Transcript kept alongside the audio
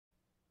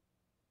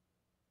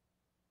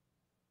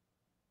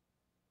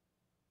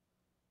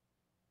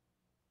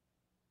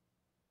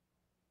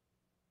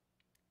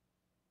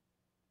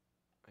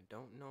I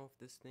don't know if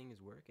this thing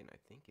is working. I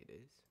think it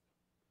is.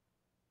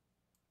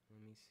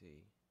 Let me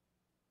see.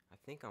 I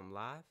think I'm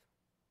live.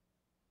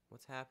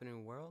 What's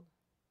happening, world?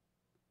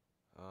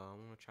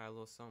 I'm gonna try a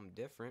little something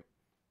different.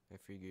 I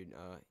figured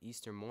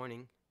Easter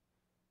morning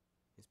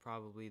is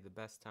probably the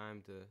best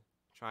time to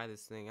try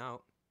this thing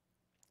out.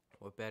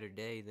 What better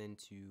day than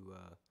to,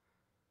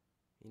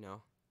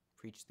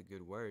 preach the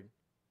good word?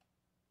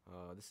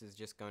 This is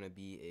just gonna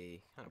be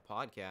a kind of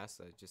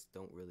podcast. I just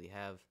don't really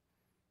have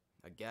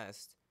a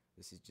guest.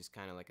 This is just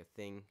kind of like a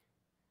thing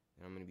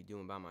that I'm gonna be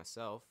doing by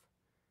myself.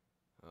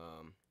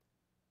 I'm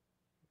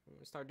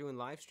gonna start doing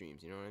live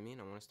streams. You know what I mean?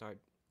 I want to start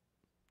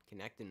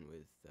connecting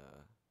with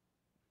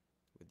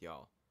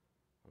y'all.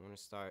 I want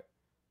to start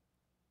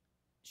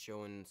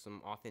showing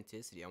some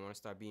authenticity. I want to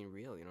start being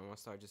real. I want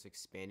to start just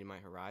expanding my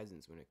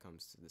horizons when it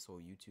comes to this whole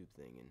YouTube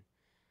thing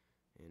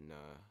and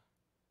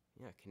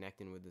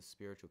connecting with the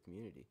spiritual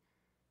community.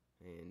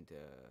 And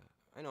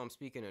I know I'm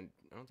speaking, and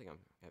I don't think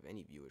I have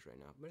any viewers right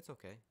now, but it's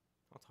okay.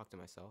 I'll talk to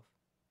myself.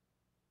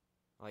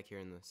 I like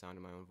hearing the sound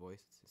of my own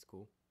voice. It's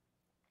cool.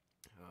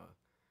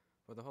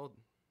 But the whole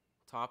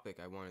topic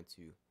I wanted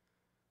to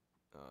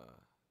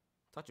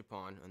touch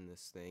upon on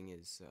this thing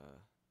is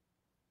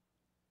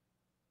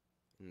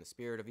in the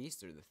spirit of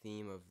Easter, the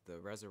theme of the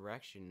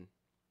resurrection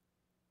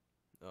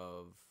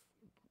of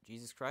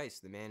Jesus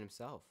Christ, the man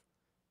himself,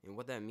 and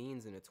what that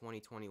means in a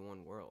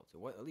 2021 world.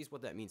 So at least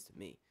what that means to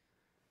me.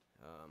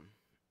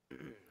 I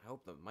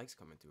hope the mic's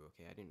coming through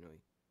okay. I didn't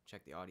really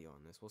check the audio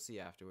on this. We'll see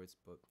afterwards,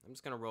 but I'm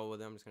just going to roll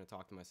with it. I'm just going to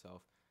talk to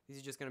myself. These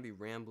are just going to be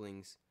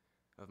ramblings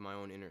of my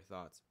own inner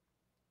thoughts.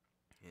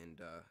 And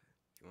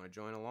if you want to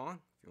join along,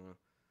 if you want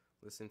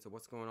to listen to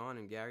what's going on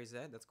in Gary's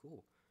head, that's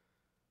cool.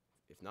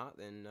 If not,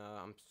 then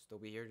I'm still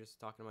be here just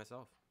talking to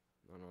myself.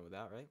 Nothing wrong with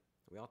that, right?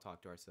 We all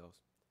talk to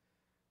ourselves.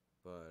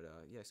 But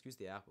yeah, excuse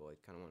the apple. I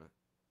kind of want to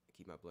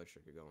keep my blood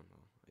sugar going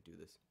while I do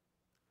this.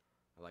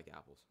 I like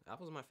apples.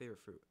 Apples are my favorite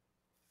fruit.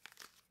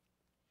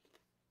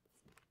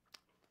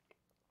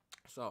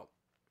 So,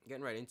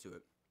 getting right into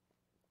it.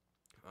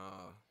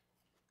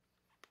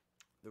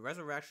 The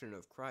resurrection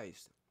of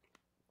Christ,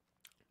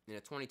 in a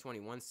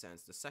 2021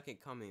 sense, the second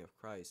coming of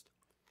Christ,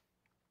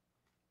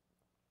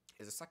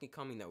 is a second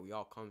coming that we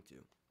all come to.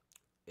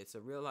 It's a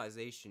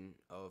realization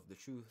of the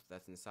truth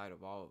that's inside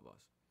of all of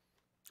us.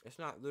 It's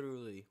not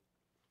literally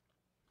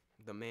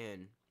the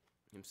man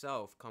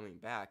himself coming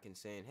back and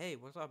saying, "Hey,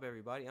 what's up,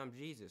 everybody? I'm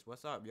Jesus.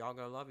 What's up? Y'all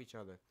gonna love each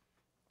other."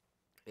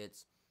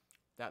 It's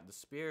that the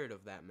spirit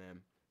of that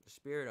man, the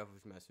spirit of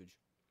his message,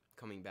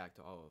 coming back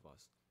to all of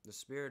us. The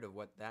spirit of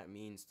what that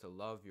means to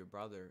love your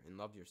brother and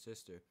love your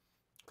sister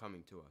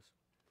coming to us.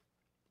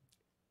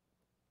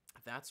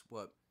 That's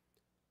what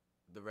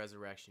the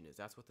resurrection is.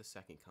 That's what the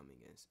second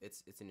coming is.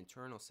 It's an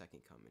eternal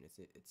second coming.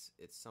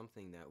 It's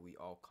something that we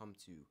all come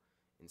to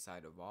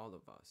inside of all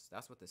of us.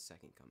 That's what the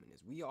second coming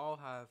is. We all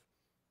have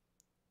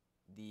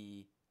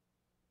the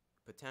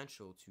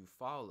potential to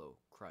follow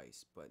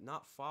Christ, but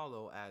not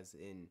follow as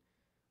in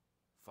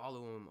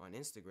follow him on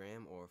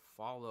Instagram or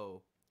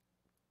follow,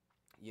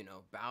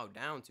 bow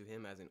down to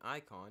him as an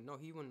icon. No,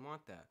 he wouldn't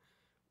want that.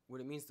 What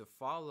it means to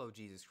follow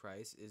Jesus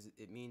Christ is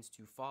it means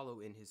to follow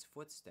in his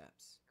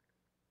footsteps.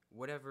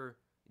 Whatever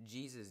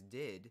Jesus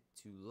did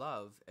to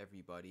love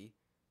everybody,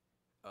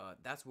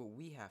 that's what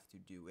we have to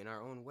do in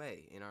our own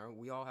way.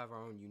 We all have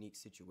our own unique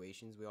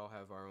situations. We all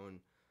have our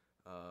own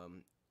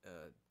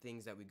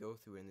things that we go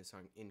through in this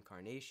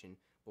incarnation.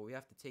 But we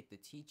have to take the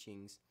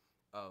teachings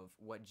of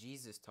what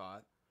Jesus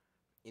taught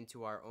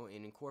into our own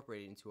and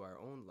incorporate it into our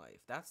own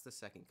life. That's the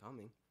second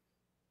coming.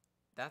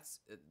 That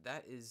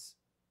is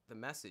the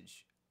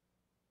message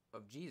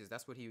of Jesus.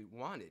 That's what he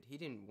wanted. He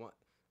didn't want.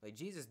 Like,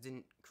 Jesus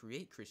didn't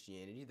create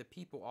Christianity. The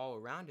people all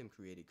around him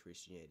created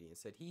Christianity and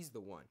said he's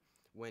the one.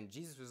 When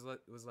Jesus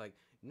was like,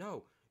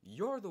 no,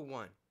 you're the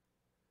one.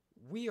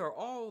 We are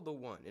all the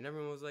one. And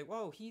everyone was like,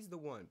 whoa, he's the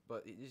one.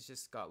 But it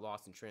just got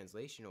lost in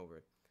translation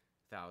over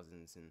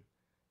thousands and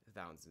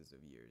thousands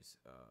of years.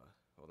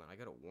 Hold on, I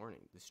got a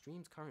warning. The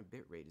stream's current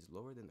bitrate is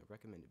lower than the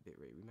recommended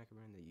bitrate. We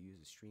recommend that you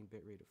use a stream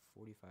bitrate of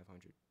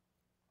 4,500.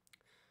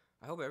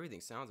 I hope everything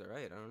sounds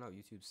alright. I don't know.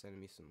 YouTube's sending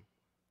me some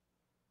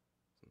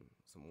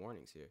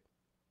warnings here.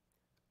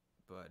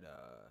 But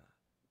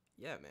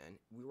yeah, man,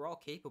 we were all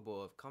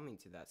capable of coming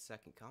to that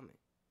second coming.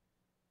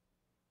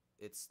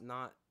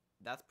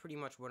 That's pretty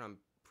much what I'm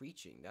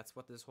preaching. That's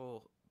what this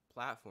whole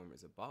platform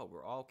is about.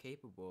 We're all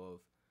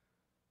capable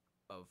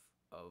of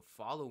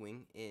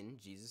following in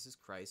Jesus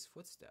Christ's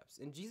footsteps.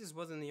 And Jesus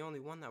wasn't the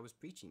only one that was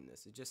preaching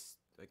this. It just,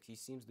 like, he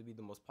seems to be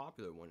the most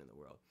popular one in the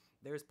world.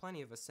 There's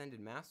plenty of ascended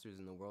masters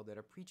in the world that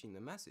are preaching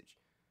the message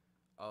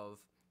of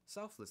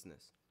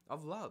selflessness,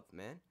 of love,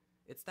 man.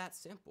 It's that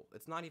simple.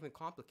 It's not even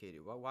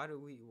complicated. Why do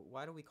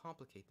we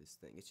complicate this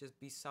thing? It's just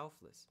be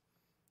selfless.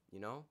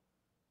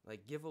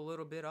 Like, give a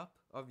little bit up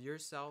of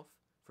yourself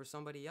for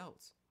somebody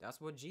else. That's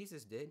what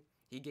Jesus did.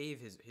 He gave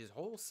his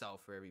whole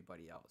self for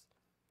everybody else.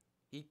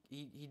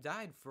 He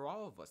died for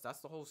all of us.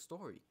 That's the whole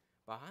story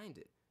behind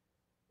it.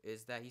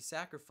 Is that he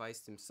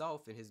sacrificed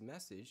himself and his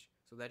message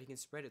so that he can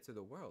spread it to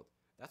the world.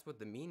 That's what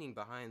the meaning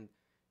behind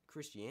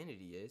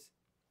Christianity is.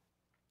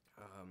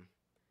 Um,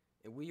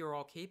 and we are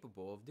all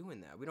capable of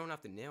doing that. We don't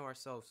have to nail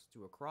ourselves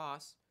to a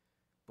cross,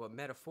 but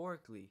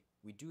metaphorically,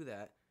 we do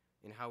that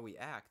in how we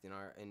act,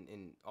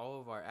 in all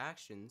of our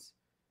actions.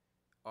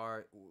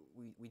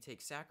 We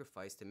take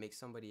sacrifice to make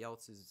somebody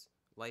else's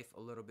life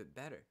a little bit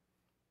better.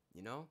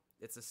 You know,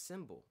 it's a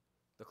symbol.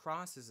 The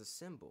cross is a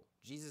symbol.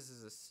 Jesus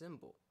is a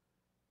symbol.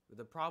 But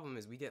the problem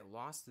is we get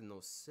lost in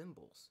those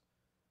symbols.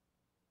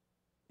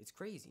 It's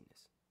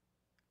craziness.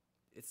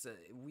 It's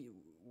we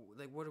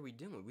like, what are we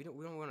doing? We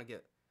don't want to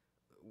get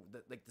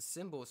like, the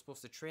symbol is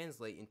supposed to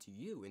translate into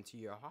you, into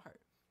your heart,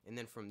 and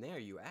then from there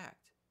you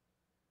act.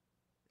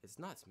 It's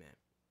nuts, man.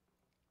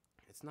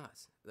 It's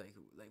nuts. Like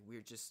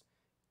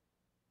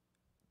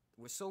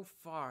we're so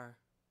far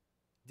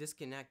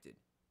disconnected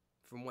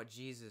from what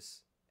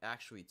Jesus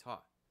actually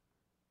taught.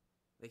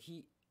 Like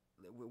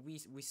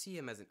we see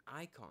him as an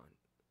icon.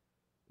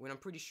 When I'm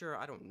pretty sure,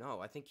 I don't know.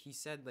 I think he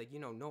said, like,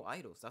 no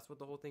idols. That's what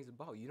the whole thing's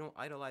about. You don't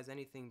idolize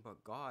anything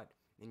but God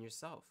and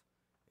yourself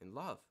and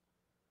love.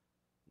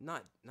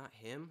 Not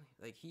him.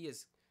 Like, he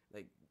is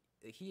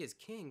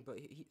king, but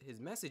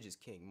his message is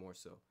king more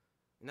so.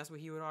 And that's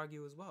what he would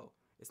argue as well.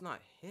 It's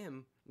not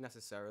him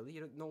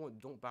necessarily. No one,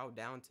 don't bow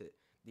down to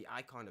the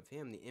icon of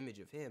him, the image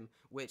of him,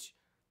 which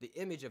the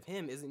image of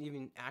him isn't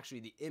even actually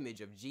the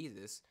image of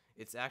Jesus.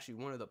 It's actually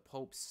one of the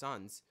Pope's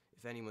sons,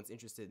 if anyone's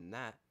interested in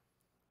that.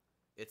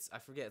 I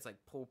forget, it's like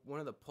one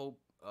of the Pope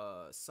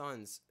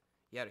sons.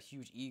 He had a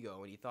huge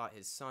ego, and he thought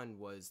his son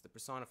was the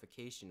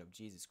personification of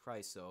Jesus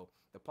Christ. So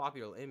the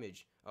popular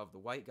image of the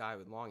white guy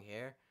with long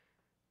hair,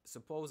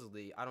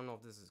 supposedly, I don't know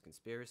if this is a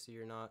conspiracy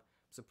or not,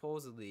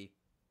 supposedly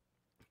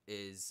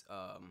is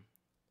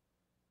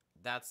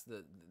that's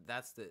the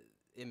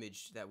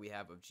image that we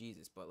have of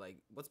Jesus. But, like,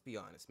 let's be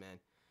honest, man.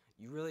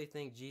 You really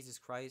think Jesus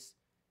Christ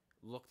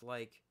looked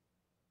like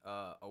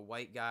a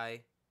white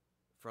guy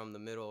from the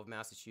middle of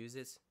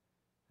Massachusetts?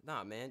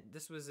 Nah, man.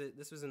 This was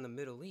in the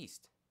Middle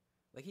East.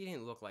 Like, he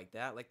didn't look like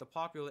that. Like, the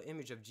popular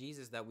image of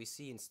Jesus that we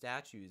see in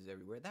statues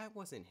everywhere, that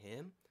wasn't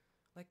him.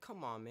 Like,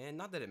 come on, man.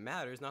 Not that it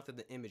matters. Not that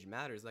the image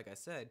matters, like I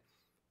said.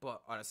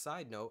 But on a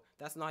side note,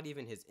 that's not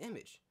even his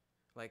image.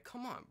 Like,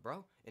 come on,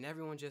 bro. And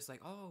everyone just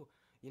like, oh,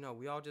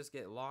 we all just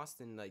get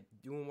lost in, like,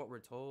 doing what we're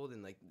told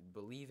and, like,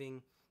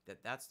 believing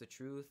that that's the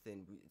truth.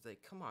 And it's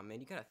like, come on, man.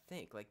 You gotta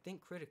think. Like,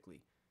 think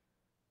critically.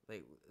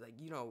 Like,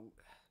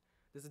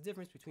 there's a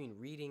difference between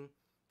reading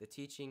the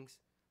teachings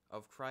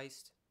of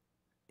Christ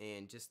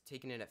and just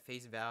taking it at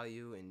face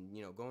value and,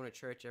 going to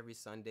church every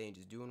Sunday and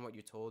just doing what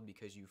you're told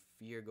because you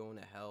fear going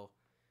to hell,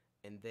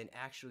 and then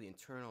actually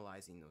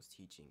internalizing those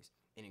teachings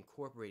and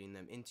incorporating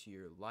them into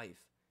your life,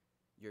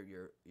 your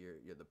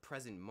the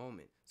present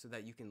moment, so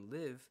that you can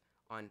live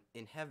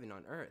in heaven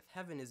on earth.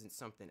 Heaven isn't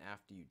something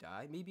after you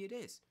die. Maybe it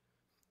is.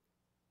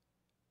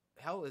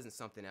 Hell isn't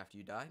something after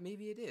you die.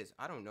 Maybe it is.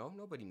 I don't know.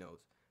 Nobody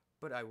knows.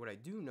 But what I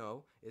do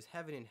know is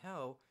heaven and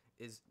hell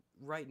is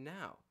right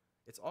now.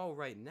 It's all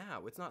right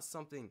now. It's not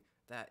something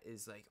that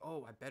is like,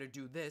 oh, I better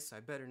do this. I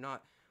better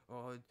not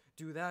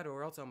do that,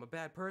 or else I'm a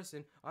bad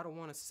person. I don't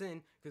want to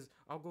sin because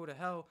I'll go to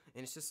hell.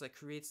 And it's just like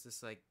creates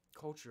this like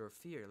culture of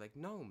fear. Like,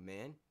 no,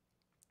 man.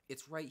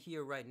 It's right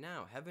here, right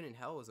now. Heaven and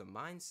hell is a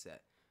mindset.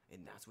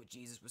 And that's what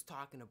Jesus was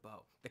talking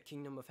about. The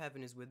kingdom of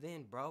heaven is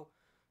within, bro.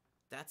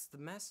 That's the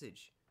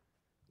message.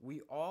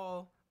 We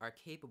all are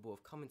capable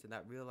of coming to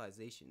that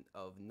realization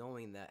of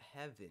knowing that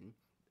heaven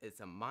is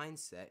a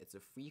mindset, it's a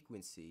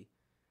frequency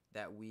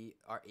that we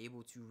are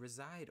able to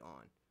reside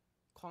on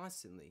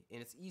constantly.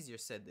 And it's easier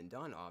said than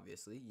done,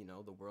 obviously.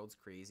 The world's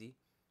crazy.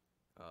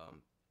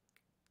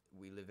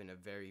 We live in a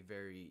very,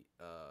 very,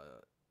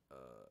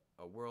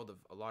 a world of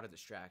a lot of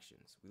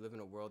distractions. We live in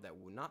a world that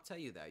will not tell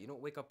you that. You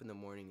don't wake up in the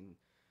morning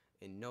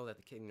and know that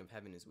the kingdom of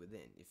heaven is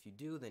within. If you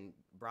do, then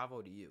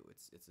bravo to you.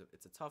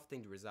 It's a tough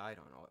thing to reside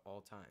on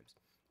all times.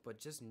 But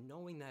just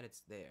knowing that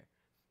it's there,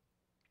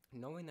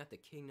 knowing that the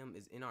kingdom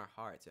is in our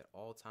hearts at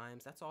all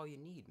times, that's all you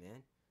need,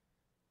 man.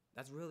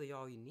 That's really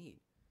all you need.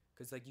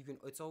 Because, like,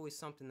 it's always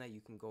something that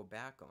you can go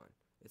back on.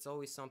 It's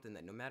always something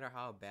that no matter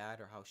how bad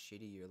or how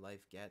shitty your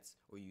life gets,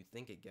 or you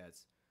think it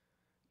gets,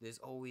 there's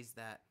always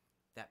that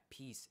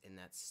peace and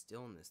that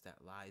stillness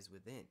that lies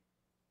within.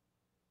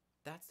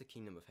 That's the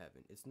kingdom of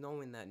heaven. It's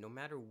knowing that no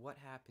matter what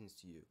happens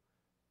to you,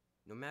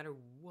 no matter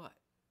what,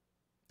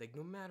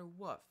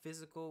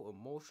 physical,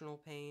 emotional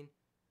pain,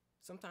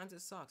 sometimes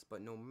it sucks,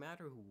 but no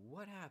matter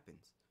what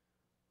happens,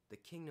 the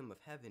kingdom of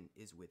heaven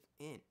is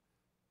within.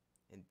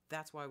 And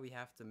that's why we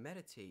have to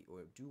meditate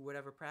or do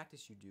whatever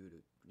practice you do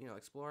to,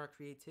 explore our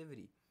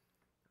creativity.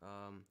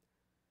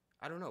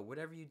 I don't know,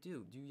 whatever you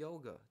do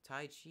yoga,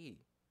 tai chi,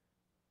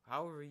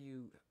 however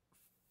you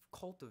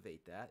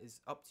cultivate that is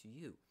up to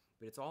you.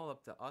 But it's all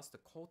up to us to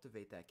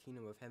cultivate that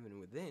kingdom of heaven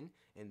within.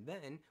 And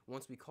then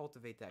once we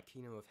cultivate that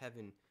kingdom of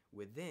heaven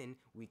within,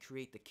 we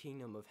create the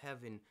kingdom of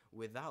heaven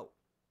without.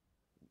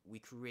 We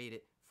create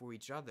it for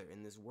each other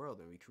in this world,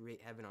 and we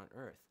create heaven on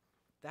earth.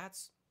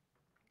 That's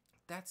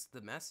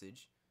the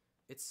message.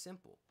 It's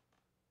simple.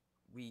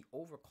 We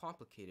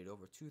overcomplicate it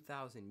over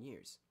 2,000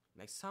 years.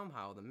 Like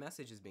somehow the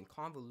message has been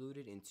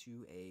convoluted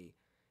into a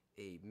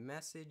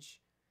message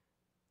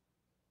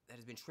that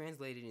has been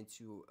translated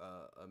into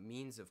a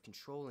means of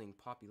controlling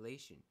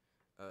population,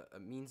 a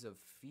means of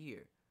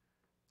fear.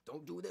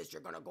 Don't do this,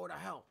 you're gonna go to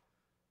hell.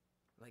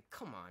 Like,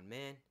 come on,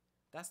 man.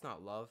 That's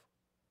not love.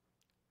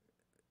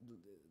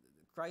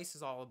 Christ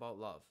is all about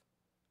love.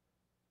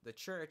 The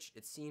church,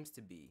 it seems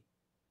to be,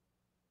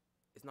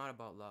 is not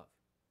about love.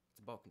 It's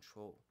about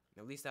control.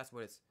 At least that's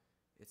what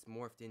it's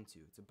morphed into.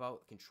 It's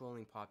about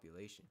controlling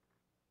population.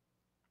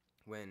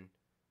 When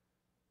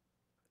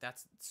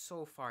that's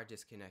so far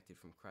disconnected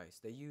from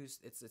Christ. They use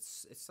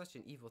it's such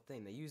an evil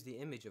thing. They use the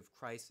image of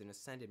Christ, an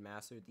ascended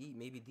master,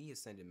 maybe the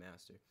ascended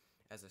master,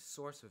 as a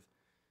source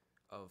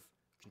of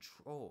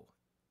control,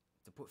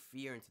 to put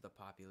fear into the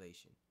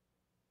population.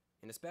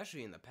 And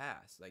especially in the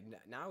past, like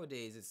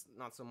nowadays, it's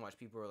not so much.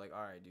 People are like,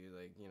 all right, dude,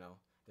 like, you know,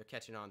 they're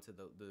catching on to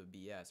the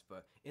BS.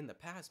 But in the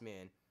past,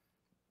 man,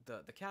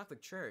 the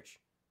Catholic Church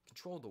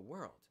controlled the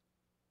world.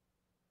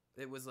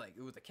 It was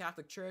the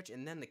Catholic Church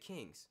and then the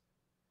kings.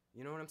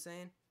 You know what I'm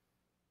saying?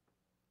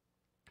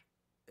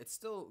 It's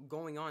still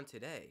going on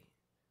today,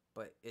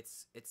 but it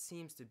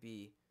seems to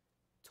be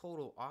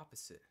total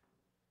opposite.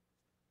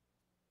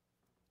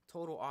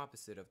 Total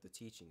opposite of the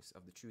teachings,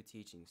 of the true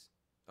teachings,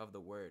 of the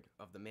word,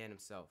 of the man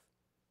himself.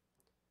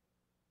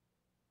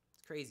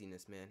 It's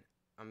craziness, man.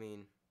 I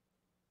mean,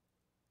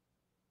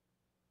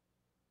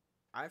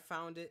 I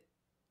found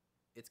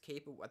it's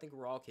capable. I think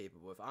we're all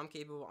capable. If I'm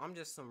capable, I'm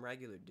just some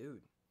regular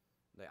dude.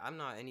 Like, I'm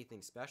not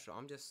anything special.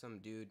 I'm just some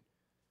dude.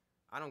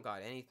 I don't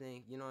got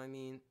anything. You know what I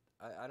mean?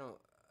 I don't.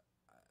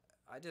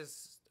 I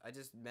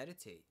just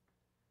meditate,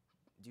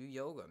 do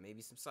yoga,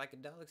 maybe some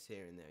psychedelics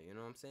here and there. You know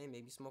what I'm saying?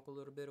 Maybe smoke a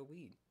little bit of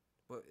weed.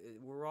 But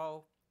we're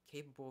all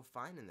capable of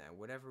finding that,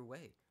 whatever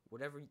way,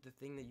 whatever the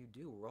thing that you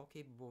do. We're all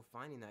capable of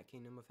finding that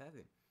kingdom of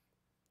heaven.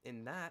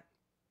 And that,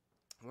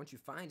 once you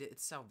find it,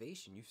 it's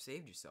salvation. You've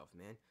saved yourself,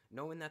 man.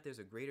 Knowing that there's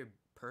a greater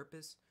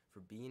purpose for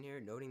being here,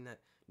 knowing that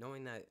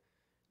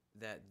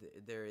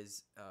there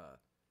is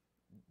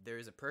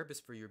a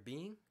purpose for your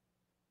being,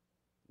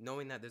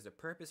 knowing that there's a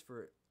purpose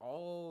for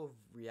all of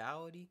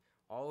reality,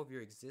 all of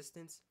your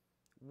existence.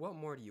 What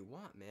more do you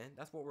want, man?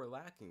 That's what we're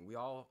lacking. We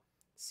all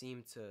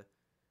seem to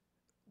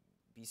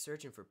be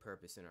searching for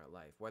purpose in our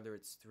life, whether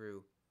it's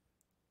through,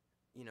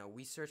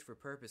 we search for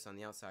purpose on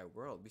the outside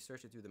world. We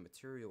search it through the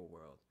material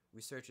world.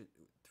 We search it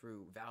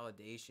through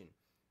validation,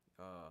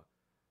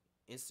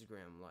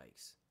 Instagram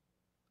likes,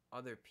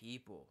 other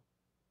people,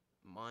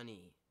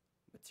 money,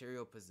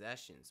 material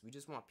possessions. We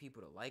just want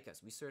people to like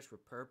us. We search for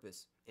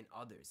purpose in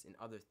others, in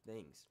other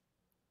things.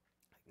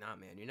 Like, nah,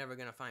 man, you're never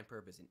going to find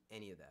purpose in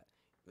any of that.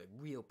 Like,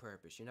 real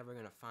purpose. You're never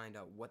going to find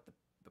out what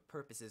the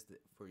purpose is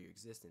for your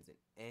existence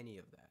in any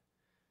of that.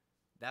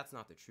 That's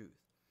not the truth.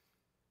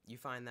 You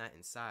find that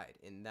inside,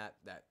 and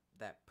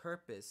that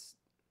purpose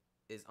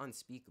is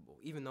unspeakable.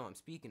 Even though I'm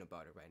speaking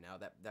about it right now,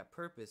 that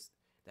purpose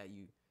that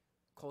you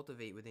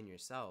cultivate within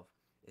yourself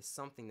is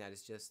something that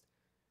is just,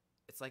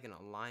 it's like an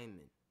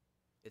alignment.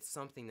 It's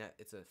something that,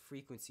 it's a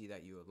frequency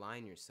that you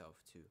align yourself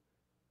to.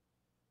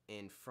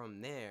 And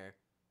from there,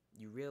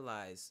 you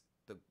realize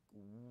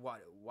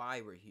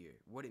why we're here,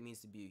 what it means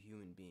to be a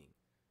human being,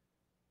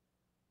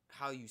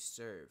 how you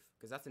serve.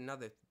 Because that's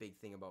another big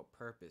thing about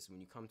purpose. When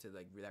you come to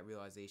like that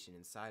realization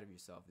inside of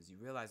yourself, is you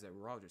realize that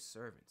we're all just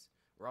servants.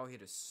 We're all here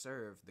to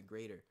serve the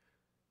greater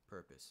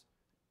purpose.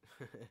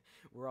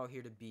 We're all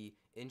here to be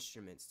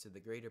instruments to the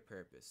greater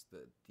purpose,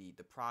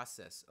 the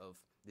process of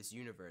this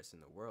universe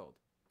and the world.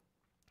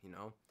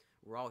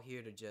 We're all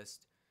here to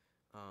just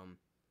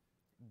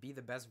be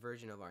the best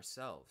version of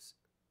ourselves.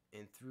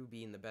 And through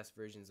being the best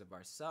versions of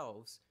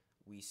ourselves,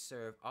 we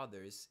serve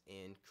others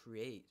and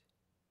create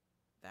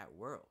that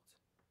world.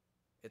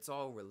 It's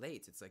all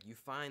relates. It's like you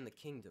find the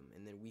kingdom,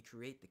 and then we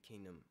create the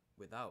kingdom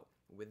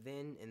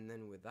within, and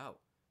then without.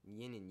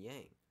 Yin and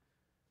yang.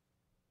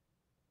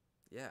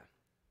 Yeah.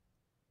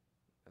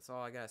 That's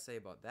all I gotta say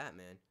about that,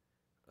 man.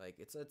 Like,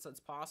 it's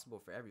possible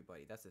for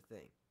everybody. That's the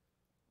thing.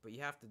 But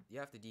you have to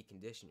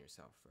decondition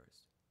yourself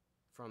first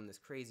from this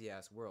crazy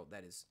ass world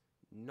that is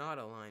not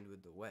aligned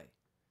with the way.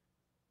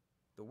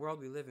 The world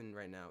we live in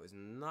right now is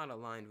not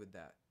aligned with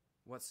that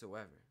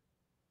whatsoever.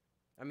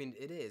 I mean,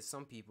 it is.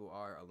 Some people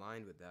are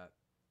aligned with that,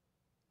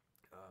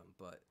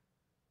 but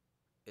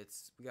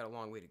we got a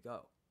long way to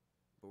go.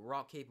 But we're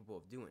all capable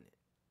of doing it,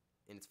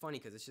 and it's funny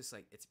because it's just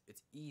like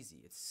it's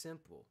easy. It's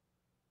simple.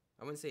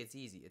 I wouldn't say it's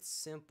easy. It's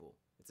simple.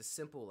 It's a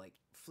simple like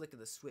flick of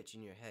the switch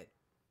in your head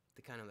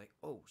to kind of like,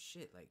 oh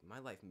shit, like my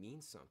life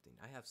means something.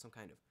 I have some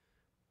kind of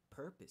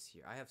purpose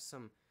here. I have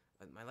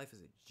my life is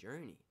a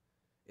journey.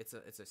 It's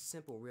a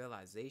simple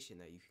realization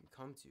that you can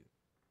come to.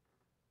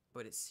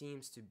 But it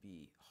seems to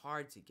be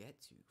hard to get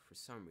to for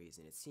some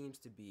reason. It seems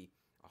to be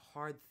a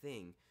hard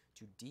thing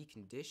to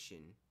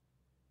decondition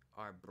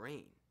our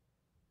brain.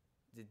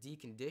 To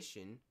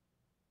decondition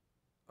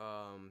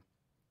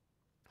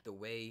the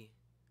way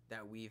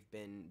that we've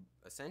been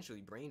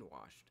essentially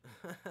brainwashed.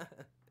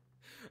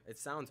 It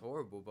sounds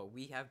horrible, but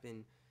we have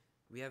been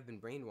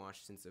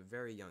brainwashed since a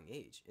very young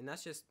age. And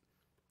that's just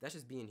That's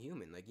just being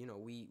human. Like,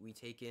 we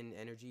take in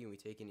energy and we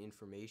take in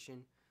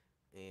information,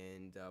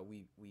 and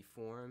we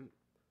form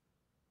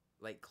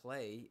like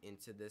clay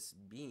into this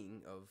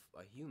being of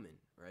a human,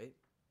 right?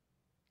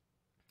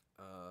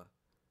 Uh,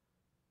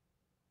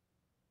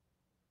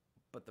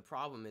 but the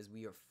problem is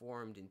we are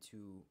formed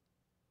into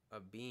a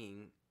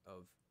being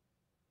of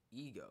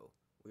ego.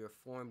 We are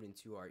formed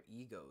into our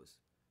egos.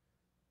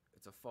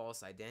 It's a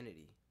false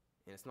identity,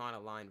 and it's not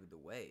aligned with the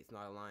way. It's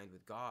not aligned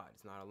with God.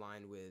 It's not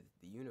aligned with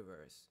the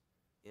universe,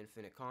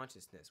 infinite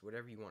consciousness,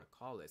 whatever you want to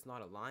call it. It's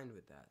not aligned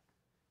with that.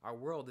 Our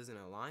world isn't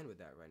aligned with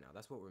that right now.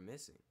 That's what we're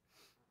missing.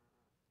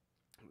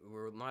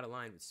 We're not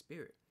aligned with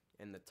spirit.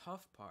 And the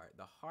tough part,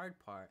 the hard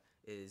part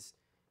is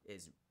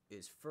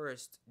is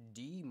first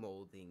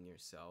demolding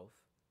yourself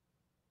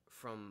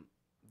from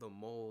the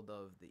mold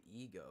of the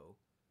ego,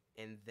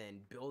 and then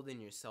building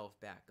yourself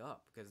back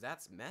up, because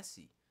that's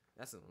messy.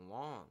 That's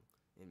long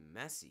and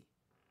messy,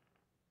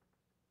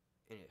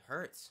 and it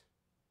hurts.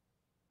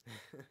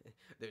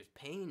 There's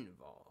pain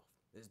involved.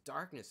 There's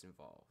darkness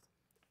involved.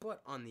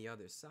 But on the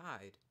other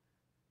side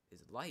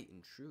is light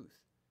and truth.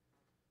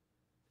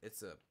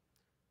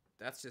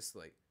 That's just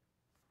like,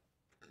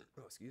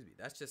 oh, excuse me.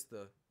 That's just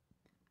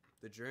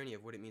the journey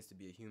of what it means to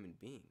be a human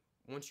being.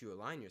 Once you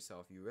align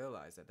yourself, you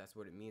realize that that's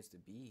what it means to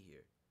be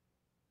here.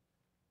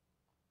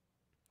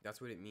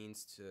 That's what it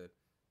means to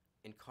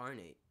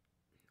incarnate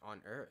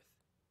on earth.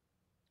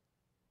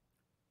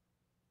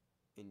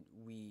 And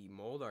we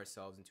mold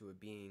ourselves into a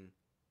being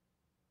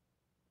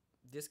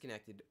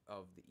disconnected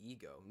of the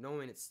ego,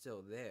 knowing it's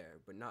still there,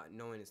 but not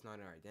knowing it's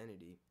not our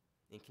identity,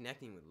 and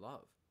connecting with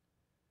love.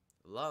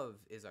 Love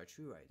is our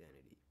true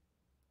identity.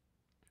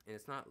 And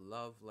it's not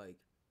love like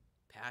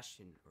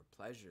passion or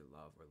pleasure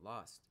love or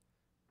lust.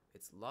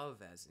 It's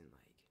love as in,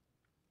 like,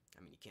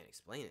 I mean, you can't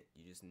explain it.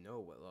 You just know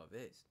what love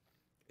is.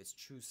 It's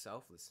true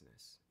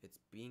selflessness. It's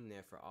being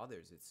there for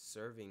others. It's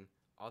serving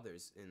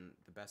others in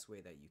the best way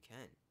that you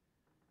can.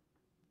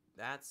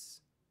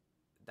 That's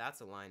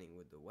aligning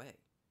with the way.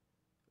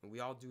 And we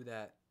all do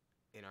that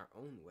in our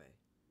own way.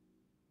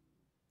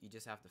 You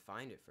just have to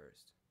find it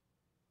first.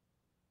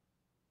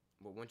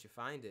 But once you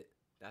find it,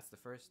 that's the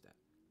first step.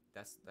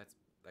 That's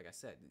like I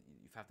said,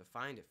 you have to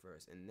find it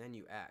first, and then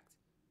you act,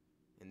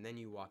 and then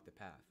you walk the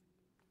path.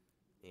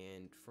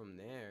 And from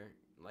there,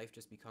 life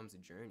just becomes a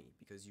journey,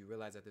 because you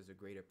realize that there's a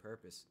greater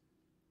purpose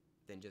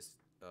than just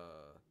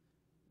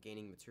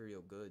gaining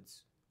material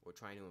goods or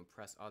trying to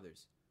impress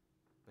others.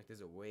 Like,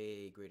 there's a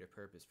way greater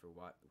purpose for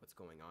what's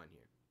going on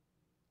here.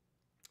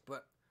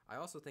 But I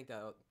also think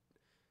that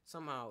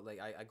somehow, like,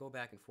 I go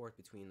back and forth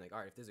between, like, all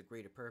right, if there's a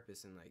greater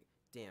purpose, and, like,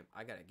 damn,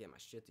 I gotta get my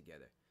shit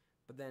together.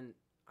 But then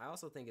I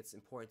also think it's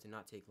important to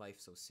not take life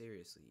so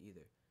seriously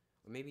either.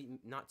 Or maybe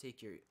not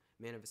take your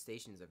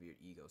manifestations of your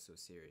ego so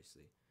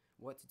seriously.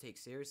 What to take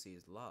seriously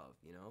is love,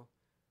 you know?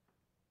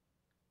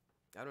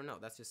 I don't know.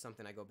 That's just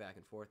something I go back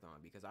and forth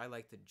on, because I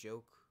like to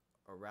joke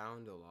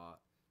around a lot,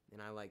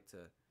 and I like to,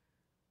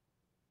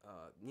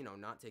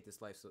 not take this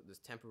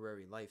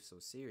temporary life so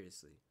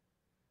seriously.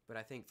 But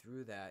I think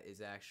through that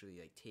is actually,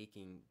 like,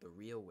 taking the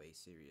real way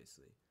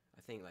seriously.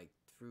 I think, like,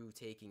 through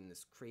taking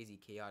this crazy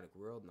chaotic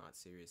world not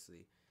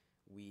seriously,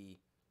 we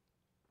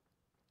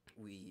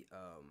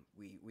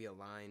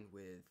align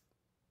with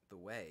the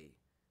way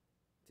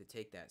to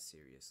take that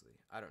seriously.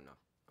 I don't know.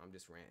 I'm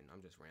just ranting.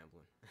 I'm just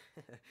rambling.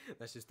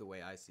 That's just the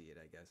way I see it,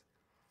 I guess.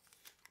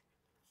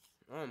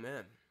 Oh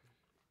man.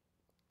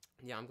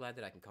 Yeah, I'm glad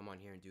that I can come on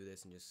here and do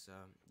this and just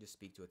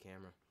speak to a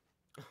camera.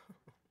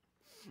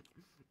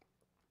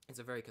 It's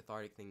a very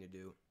cathartic thing to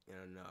do,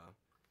 and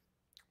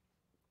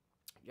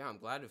yeah, I'm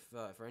glad if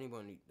for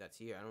anyone that's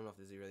here. I don't know if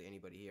there's really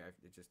anybody here.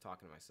 I'm just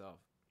talking to myself.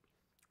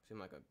 I seem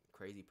like a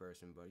crazy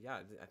person, but yeah,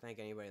 I thank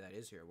anybody that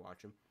is here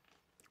watching,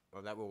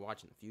 or that will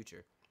watch in the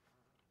future.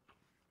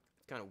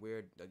 It's kind of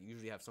weird. I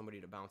usually have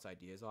somebody to bounce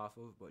ideas off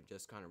of, but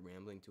just kind of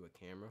rambling to a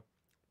camera.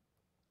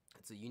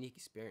 It's a unique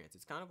experience.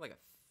 It's kind of like a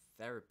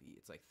therapy.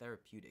 It's like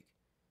therapeutic,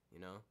 you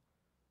know?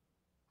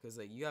 Because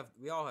like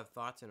we all have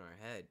thoughts in our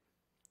head,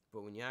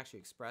 but when you actually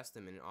express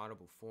them in an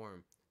audible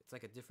form, it's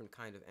like a different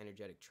kind of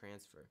energetic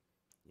transfer.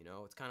 You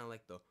know, it's kind of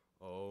like the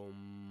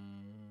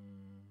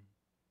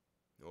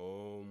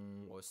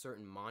or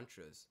certain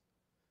mantras.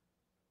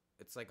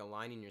 It's like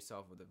aligning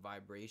yourself with the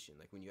vibration.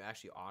 Like when you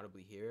actually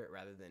audibly hear it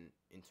rather than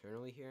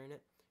internally hearing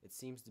it, it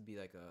seems to be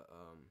like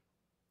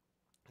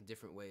a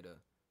different way to,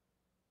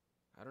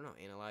 I don't know,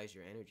 analyze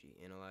your energy,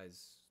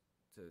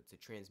 to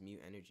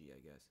transmute energy, I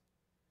guess.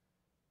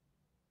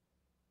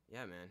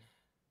 Yeah, man.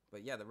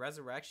 But yeah, the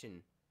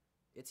resurrection,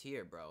 it's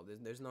here, bro.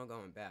 There's no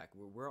going back.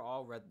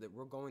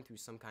 We're going through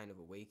some kind of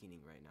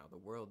awakening right now. The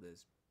world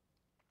is,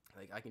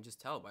 like, I can just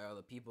tell by all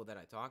the people that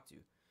I talk to.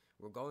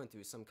 We're going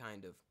through some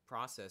kind of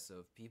process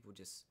of people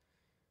just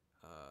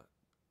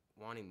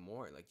wanting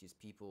more, like just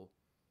people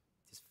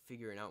just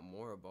figuring out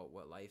more about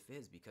what life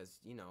is, because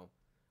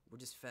we're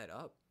just fed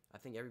up. I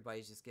think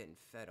everybody's just getting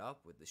fed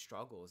up with the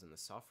struggles and the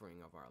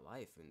suffering of our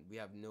life, and we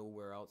have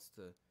nowhere else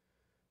to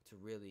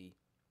really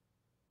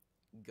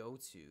go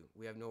to.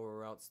 We have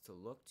nowhere else to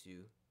look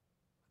to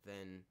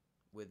than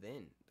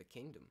within the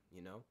kingdom,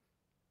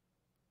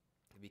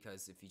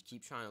 because if you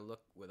keep trying to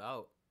look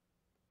without,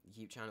 you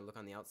keep trying to look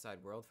on the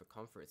outside world for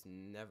comfort, it's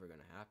never going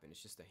to happen.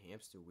 It's just a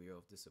hamster wheel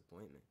of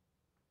disappointment.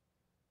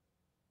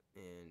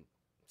 And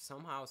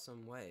somehow,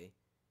 some way,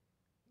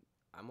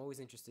 I'm always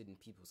interested in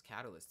people's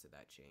catalyst to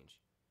that change.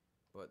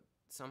 But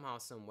somehow,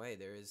 some way,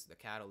 there is the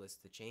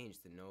catalyst to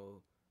change, to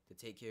know, to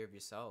take care of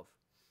yourself,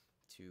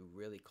 to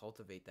really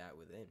cultivate that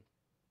within.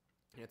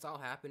 And it's all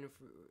happening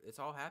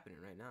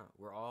right now.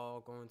 We're all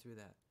going through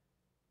that.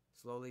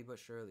 Slowly but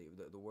surely.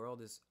 The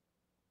world is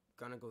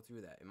going to go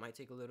through that. It might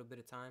take a little bit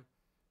of time,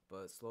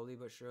 but slowly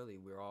but surely,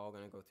 we're all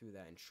going to go through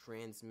that and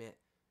transmit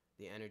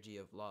the energy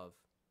of love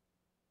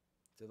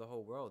to the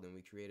whole world. And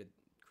we create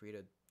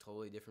a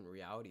totally different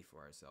reality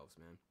for ourselves,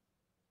 man.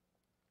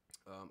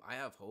 I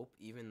have hope,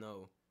 even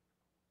though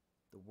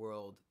the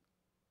world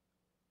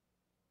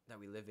that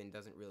we live in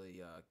doesn't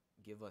really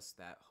give us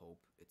that hope,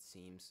 it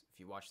seems. If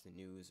you watch the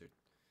news,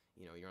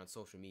 or you're on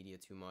social media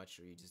too much,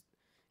 or you just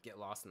get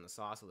lost in the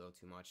sauce a little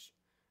too much,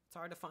 it's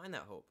hard to find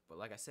that hope. But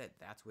like I said,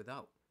 that's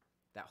without.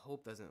 That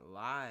hope doesn't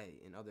lie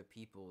in other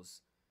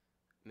people's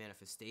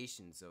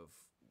manifestations of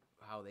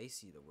how they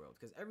see the world.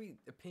 Because every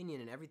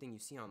opinion and everything you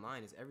see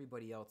online is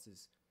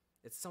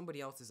it's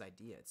somebody else's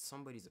idea. It's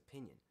somebody's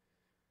opinion.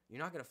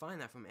 You're not going to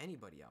find that from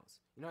anybody else.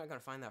 You're not going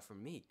to find that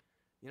from me.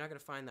 You're not going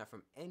to find that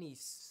from any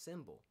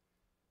symbol.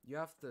 You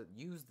have to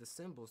use the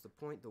symbols to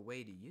point the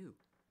way to you,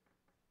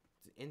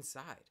 to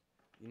inside.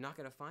 You're not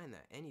going to find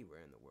that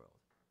anywhere in the world.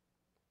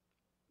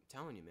 I'm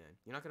telling you, man.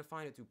 You're not going to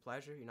find it through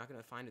pleasure. You're not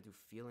going to find it through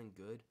feeling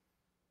good.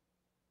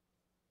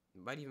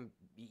 It might even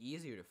be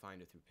easier to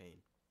find it through pain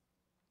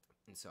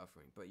and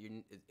suffering, but you're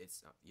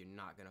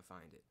not going to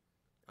find it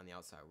on the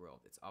outside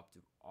world. It's up to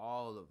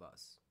all of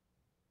us.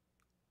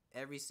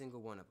 Every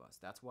single one of us.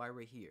 That's why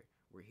we're here.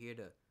 We're here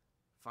to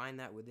find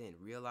that within,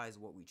 realize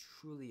what we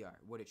truly are,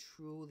 what it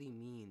truly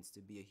means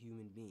to be a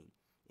human being.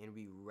 And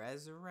we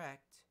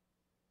resurrect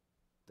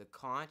the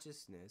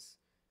consciousness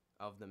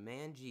of the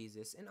man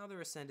Jesus and other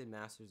ascended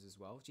masters as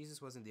well.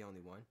 Jesus wasn't the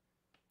only one.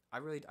 I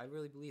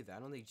really believe that. I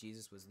don't think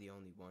Jesus was the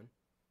only one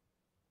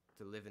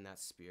to live in that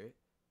spirit.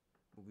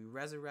 But we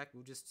resurrect,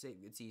 we'll just say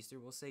it's Easter,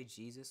 we'll say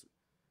Jesus.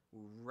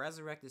 We'll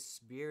resurrect the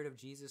spirit of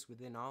Jesus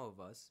within all of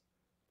us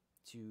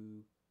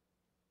to,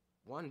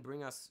 one,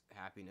 bring us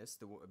happiness,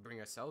 to bring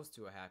ourselves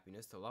to a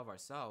happiness, to love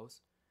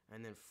ourselves.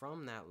 And then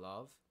from that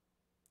love,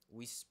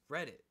 we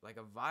spread it like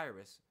a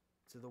virus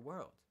to the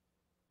world.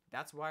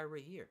 That's why we're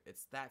here.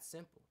 It's that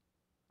simple.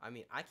 I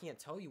mean, I can't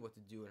tell you what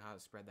to do and how to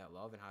spread that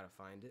love and how to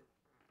find it.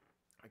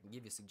 I can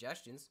give you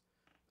suggestions.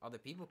 Other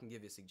people can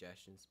give you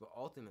suggestions. But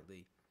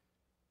ultimately,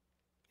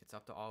 it's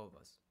up to all of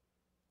us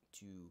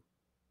to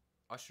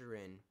usher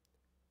in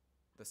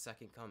the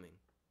second coming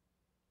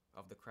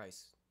of the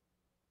Christ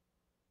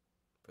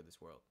for this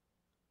world.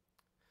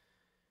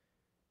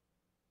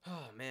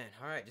 Oh, man.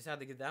 All right. Just had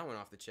to get that one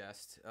off the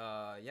chest.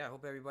 Yeah, I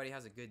hope everybody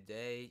has a good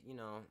day.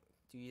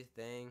 Do your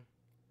thing.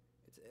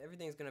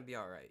 Everything's going to be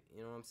all right.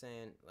 You know what I'm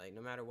saying? Like,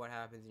 no matter what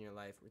happens in your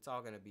life, it's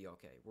all going to be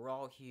okay. We're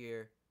all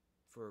here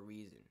for a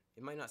reason.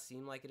 It might not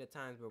seem like it at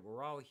times, but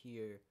we're all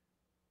here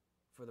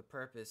for the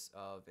purpose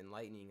of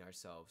enlightening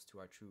ourselves to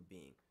our true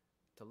being,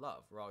 to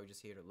love. We're all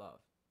just here to love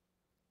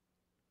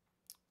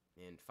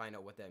and find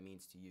out what that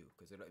means to you,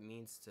 because it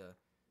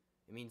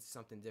means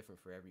something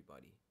different for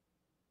everybody.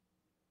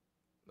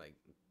 Like,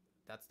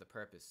 that's the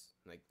purpose.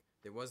 Like,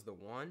 there was the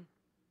one,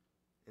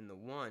 and the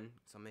one,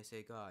 some may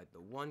say God,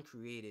 the one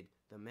created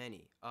the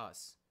many,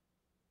 us,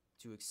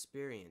 to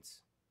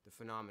experience the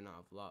phenomena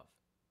of love.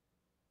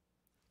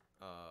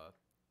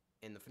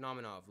 And the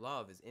phenomena of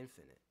love is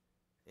infinite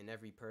in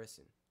every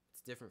person.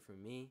 It's different for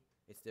me.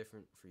 It's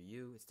different for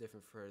you. It's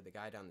different for the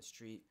guy down the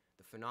street.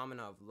 The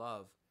phenomena of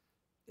love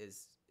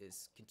is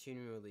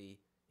continually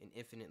and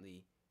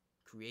infinitely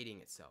creating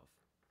itself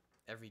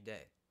every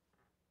day.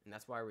 And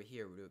that's why we're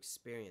here. We're to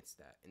experience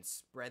that and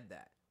spread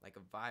that like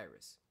a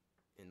virus.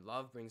 And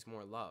love brings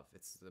more love.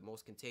 It's the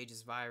most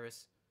contagious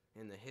virus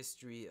in the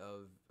history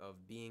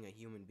of being a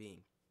human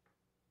being.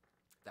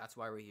 That's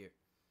why we're here.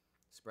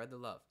 Spread the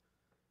love.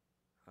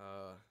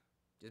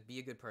 Just be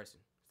a good person.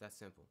 It's that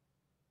simple.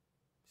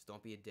 Just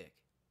don't be a dick.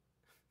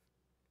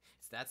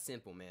 It's that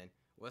simple, man.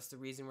 What's the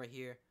reason we're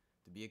here?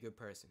 To be a good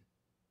person.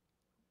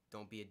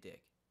 Don't be a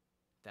dick.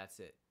 That's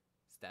it.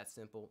 It's that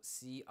simple.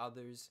 See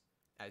others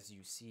as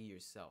you see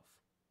yourself.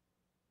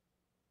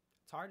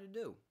 It's hard to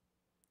do.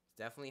 It's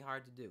definitely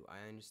hard to do.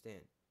 I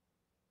understand.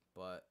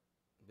 But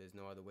there's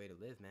no other way to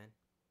live, man.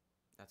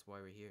 That's why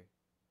we're here.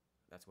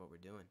 That's what we're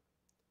doing.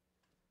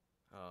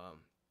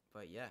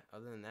 But yeah,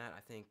 other than that,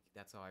 I think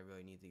that's all I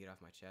really need to get off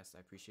my chest.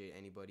 I appreciate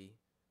anybody.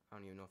 I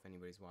don't even know if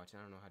anybody's watching.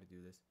 I don't know how to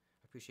do this.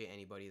 I appreciate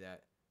anybody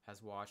that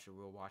has watched or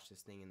will watch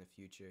this thing in the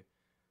future.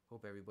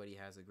 Hope everybody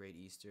has a great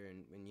Easter.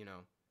 And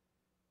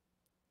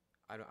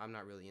I'm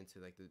not really into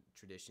like the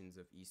traditions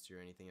of Easter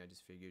or anything. I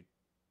just figured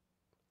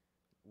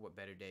what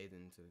better day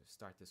than to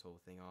start this whole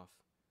thing off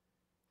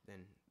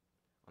than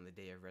on the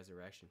day of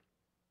resurrection.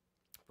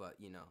 But,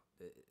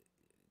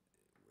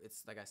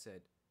 it's like I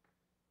said,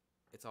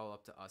 it's all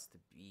up to us to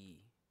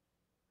be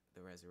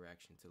the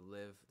resurrection, to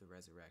live the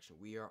resurrection.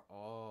 We are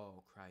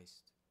all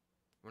Christ.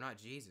 We're not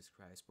Jesus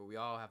Christ, but we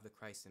all have the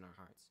Christ in our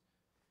hearts.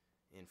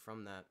 And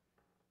from that,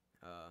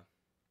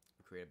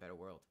 we create a better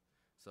world.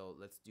 So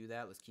let's do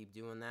that. Let's keep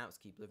doing that. Let's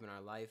keep living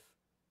our life.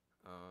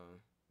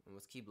 And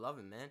let's keep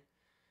loving, man.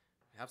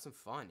 Have some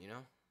fun, you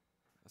know?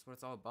 That's what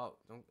it's all about.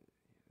 Don't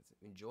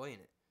enjoying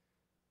it.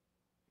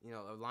 You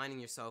know, aligning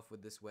yourself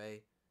with this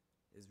way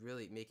is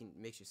really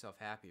makes yourself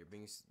happier,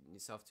 brings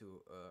yourself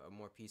to a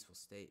more peaceful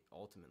state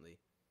ultimately.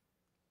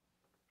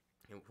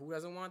 And who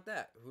doesn't want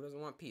that? Who doesn't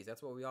want peace?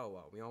 That's what we all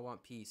want. We all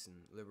want peace and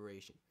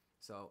liberation.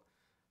 So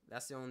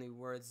that's the only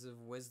words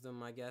of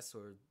wisdom, I guess,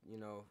 or you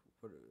know,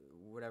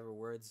 whatever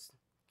words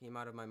came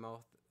out of my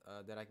mouth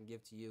that I can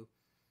give to you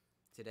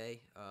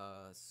today.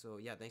 So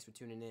yeah, thanks for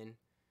tuning in.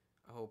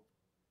 I hope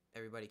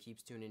everybody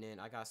keeps tuning in.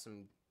 I got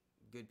some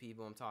good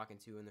people I'm talking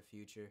to in the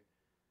future.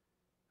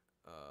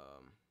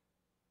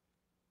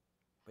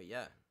 But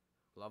yeah,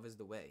 love is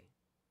the way.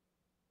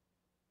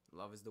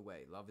 Love is the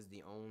way. Love is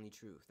the only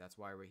truth. That's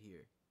why we're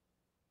here.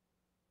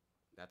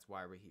 That's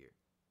why we're here.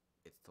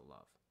 It's to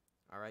love.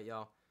 All right,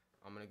 y'all.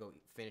 I'm going to go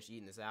finish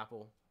eating this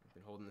apple. I've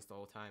been holding this the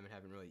whole time and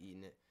haven't really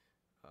eaten it.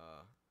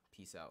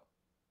 Peace out.